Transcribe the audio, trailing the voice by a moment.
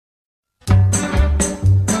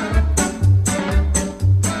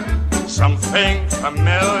Something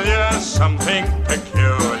familiar, something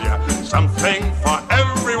peculiar, something for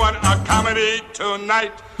everyone, a comedy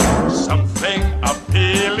tonight. Something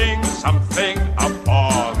appealing, something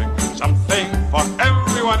appalling, something for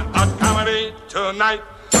everyone, a comedy tonight.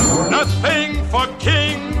 Nothing for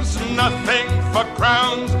kings, nothing for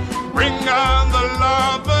crowns. Bring on the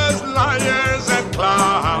lovers, liars, and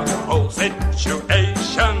clowns. Old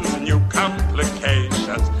situations, new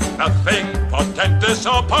complications. Nothing portentous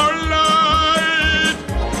or polite.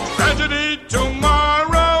 Tragedy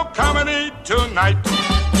tomorrow, comedy tonight.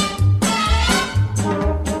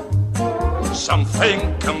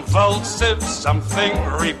 Something convulsive, something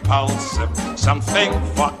repulsive, something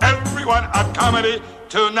for everyone, a comedy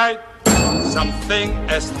tonight. Something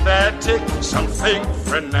aesthetic, something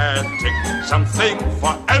frenetic, something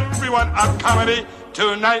for everyone, a comedy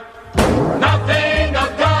tonight. Nothing of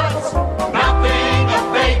gods, nothing of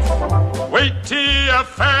fate. Weighty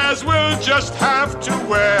affairs will just have to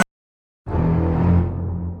wear.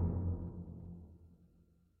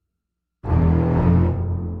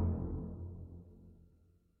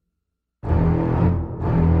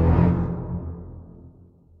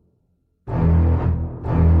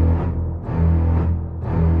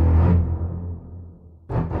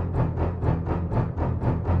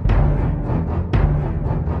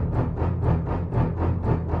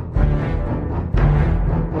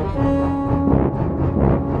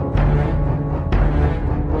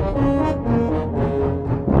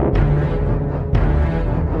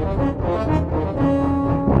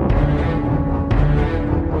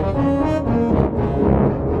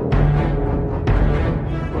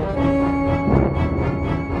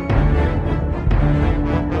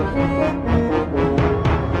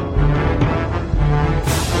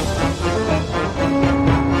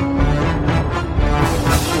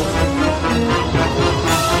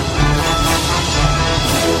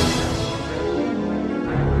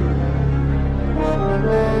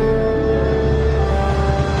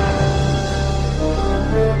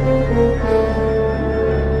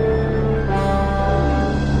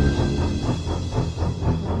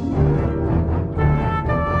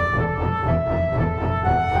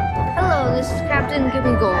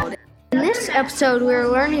 episode, we are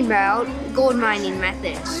learning about gold mining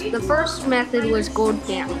methods. The first method was gold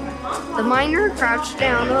panning. The miner crouched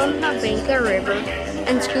down on the bank of the river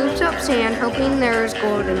and scoops up sand, hoping there is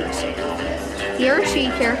gold in the sand. He or she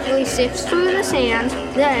carefully sifts through the sand,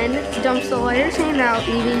 then dumps the lighter sand out,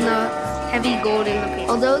 leaving the heavy gold in the pan.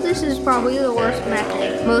 Although this is probably the worst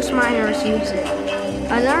method, most miners use it.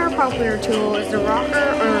 Another popular tool is the rocker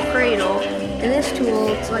or cradle. In this tool,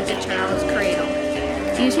 it's like a child's cradle.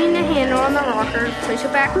 Using the handle on the rocker to push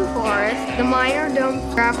it back and forth, the miner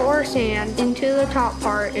dumped gravel or sand into the top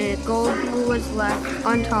part, and gold was left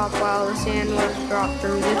on top while the sand was dropped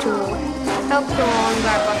through the tool, helped along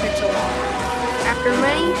by buckets of water. After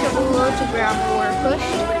many shovelloads of gravel were pushed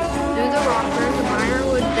through the rocker, the miner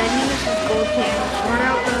would then use his gold pan to sort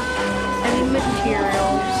out the heavy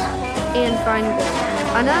materials and find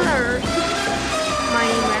gold. Another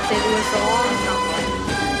mining method was the long tunnel.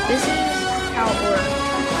 This is how it worked.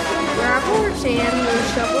 Gravel or sand was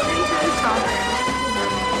shoveled into the top end.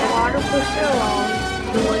 The water pushed it along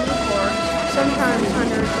the wooden course, sometimes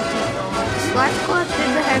hundreds of feet long. Slats collected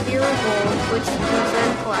the heavier gold, which was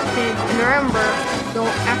then collected. And remember,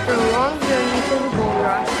 after a long journey to the gold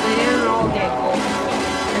rush, they didn't all get gold.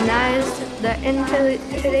 And that is the end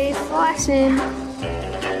of today's lesson.